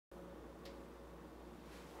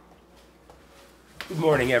Good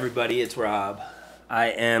morning, everybody. It's Rob. I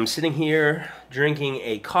am sitting here drinking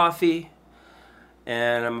a coffee,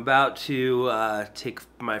 and I'm about to take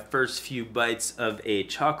my first few bites of a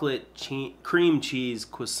cream cheese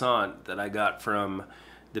croissant that I got from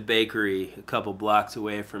the bakery a couple blocks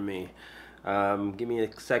away from me. Give me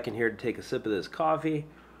a second here to take a sip of this coffee.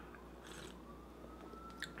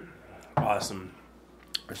 Awesome.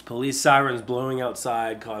 There's police sirens blowing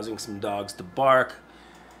outside, causing some dogs to bark.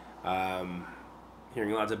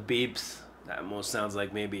 Hearing lots of beeps. That almost sounds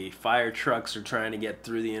like maybe fire trucks are trying to get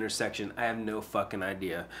through the intersection. I have no fucking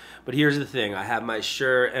idea. But here's the thing. I have my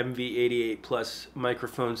Shure MV88 Plus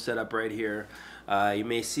microphone set up right here. You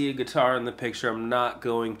may see a guitar in the picture. I'm not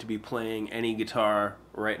going to be playing any guitar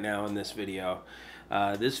right now in this video.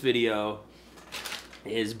 This video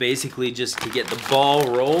is basically just to get the ball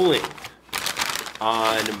rolling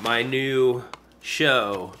on my new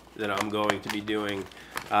show that I'm going to be doing.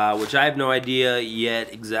 Which I have no idea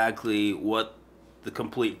yet exactly what the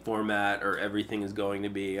complete format or everything is going to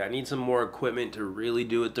be. I need some more equipment to really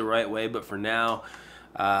do it the right way, but for now,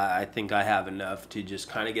 I think I have enough to just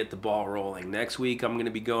kind of get the ball rolling. Next week, I'm going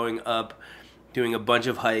to be going up, doing a bunch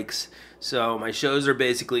of hikes, so my shows are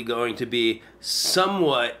basically going to be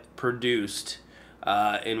somewhat produced,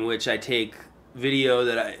 in which I take video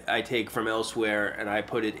that I take from elsewhere and I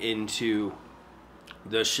put it into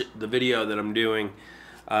the video that I'm doing.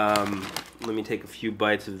 Let me take a few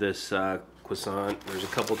bites of this croissant. There's a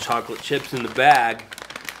couple chocolate chips in the bag.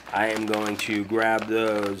 I am going to grab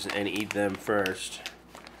those and eat them first,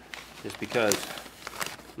 just because.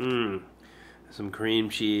 Some cream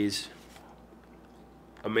cheese.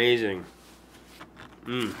 Amazing.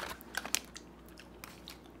 It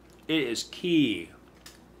is key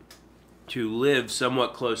to live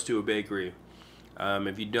somewhat close to a bakery.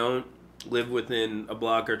 If you don't live within a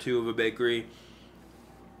block or two of a bakery,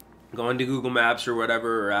 go into Google Maps or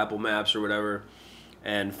whatever, or Apple Maps or whatever,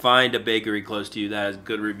 and find a bakery close to you that has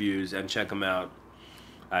good reviews and check them out.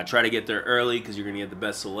 Try to get there early because you're going to get the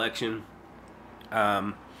best selection.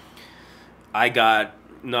 I got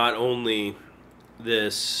not only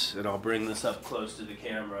this, and I'll bring this up close to the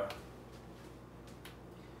camera.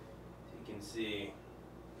 You can see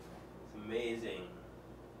it's amazing.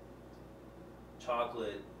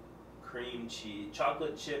 Chocolate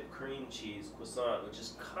chip cream cheese croissant, which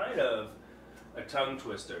is kind of a tongue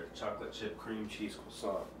twister. Chocolate chip cream cheese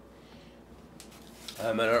croissant.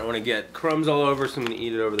 I don't want to get crumbs all over, so I'm going to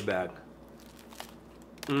eat it over the bag.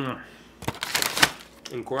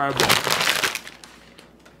 Incredible.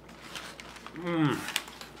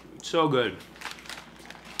 So good.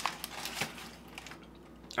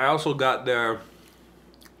 I also got their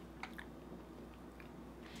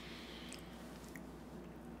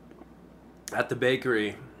at the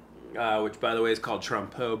bakery, which by the way is called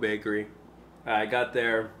Trompeau Bakery. I got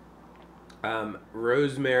their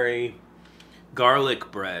rosemary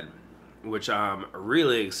garlic bread, which I'm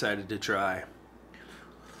really excited to try.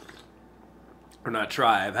 Or not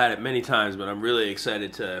try, I've had it many times, but I'm really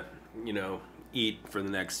excited to, eat for the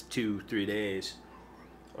next 2-3 days.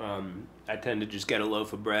 I tend to just get a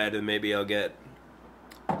loaf of bread and maybe I'll get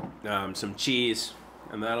some cheese,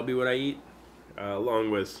 and that'll be what I eat,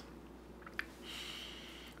 along with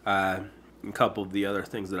a couple of the other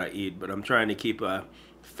things that I eat. But I'm trying to keep a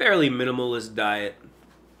fairly minimalist diet.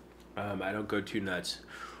 I don't go too nuts.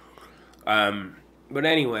 But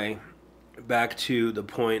anyway, back to the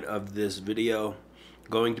point of this video.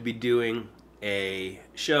 Going to be doing a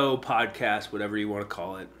show, podcast, whatever you want to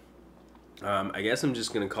call it. I guess I'm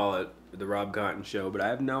just going to call it the Rob Cotton Show, but I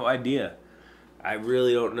have no idea. I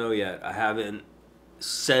really don't know yet. I haven't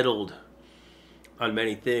settled on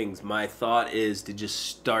many things. My thought is to just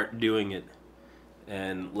start doing it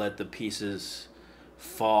and let the pieces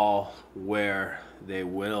fall where they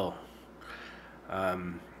will.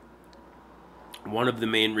 One of the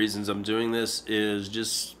main reasons I'm doing this is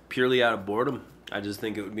just purely out of boredom. I just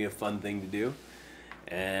think it would be a fun thing to do.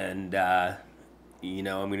 And, I'm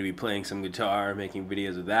going to be playing some guitar, making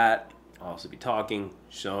videos of that. I'll also be talking,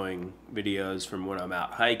 showing videos from when I'm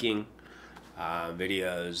out hiking.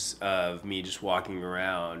 Videos of me just walking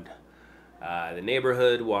around the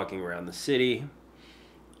neighborhood, walking around the city.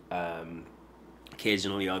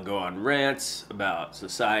 Occasionally I'll go on rants about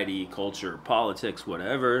society, culture, politics,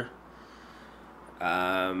 whatever.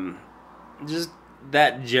 Just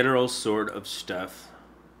that general sort of stuff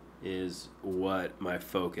is what my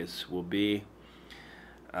focus will be.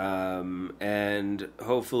 And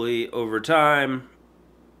hopefully over time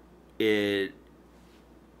it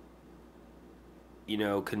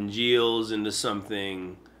congeals into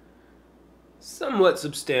something somewhat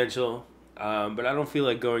substantial, but I don't feel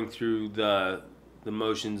like going through the the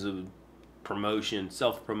motions of promotion,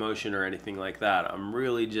 self-promotion, or anything like that. I'm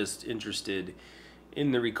really just interested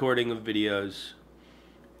in the recording of videos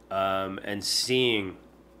and seeing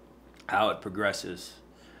how it progresses,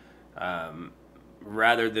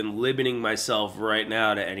 rather than limiting myself right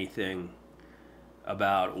now to anything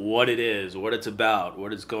about what it is, what it's about,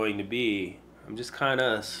 what it's going to be. I'm just kind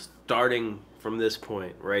of starting from this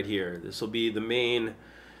point right here. This will be the main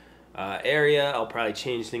area. I'll probably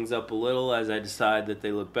change things up a little as I decide that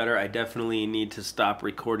they look better. I definitely need to stop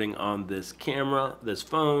recording on this camera, this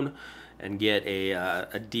phone, and get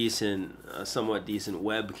a decent, somewhat decent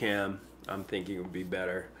webcam. I'm thinking it would be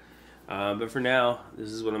better. But for now,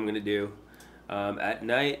 this is what I'm going to do. At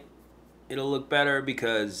night, it'll look better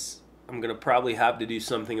because I'm going to probably have to do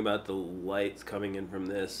something about the lights coming in from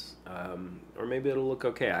this. Or maybe it'll look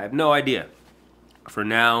okay. I have no idea. For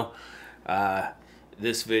now,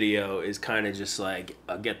 this video is kind of just like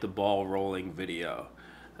a get the ball rolling video.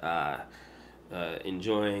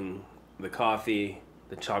 Enjoying the coffee,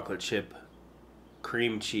 the chocolate chip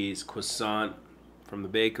cream cheese croissant from the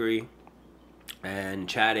bakery, and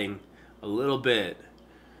chatting a little bit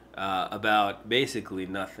about basically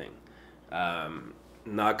nothing.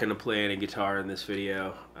 Not going to play any guitar in this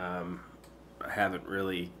video. I haven't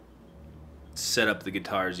really set up the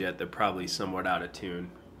guitars yet. They're probably somewhat out of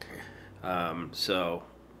tune. So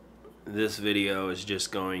this video is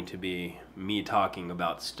just going to be me talking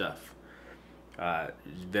about stuff.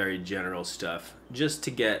 Very general stuff. Just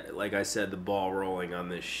to get, like I said, the ball rolling on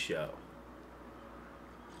this show.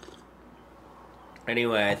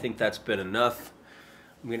 Anyway, I think that's been enough.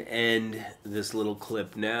 I'm going to end this little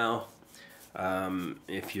clip now.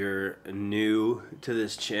 If you're new to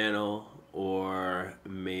this channel, or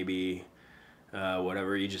maybe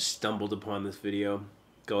whatever, you just stumbled upon this video,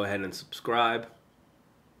 go ahead and subscribe.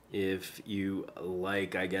 If you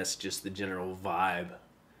like, I guess, just the general vibe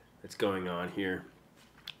that's going on here,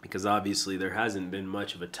 because obviously there hasn't been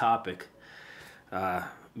much of a topic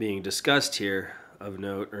being discussed here of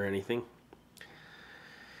note or anything.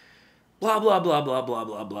 Blah, blah, blah, blah, blah,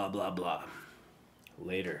 blah, blah, blah, blah.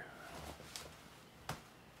 Later.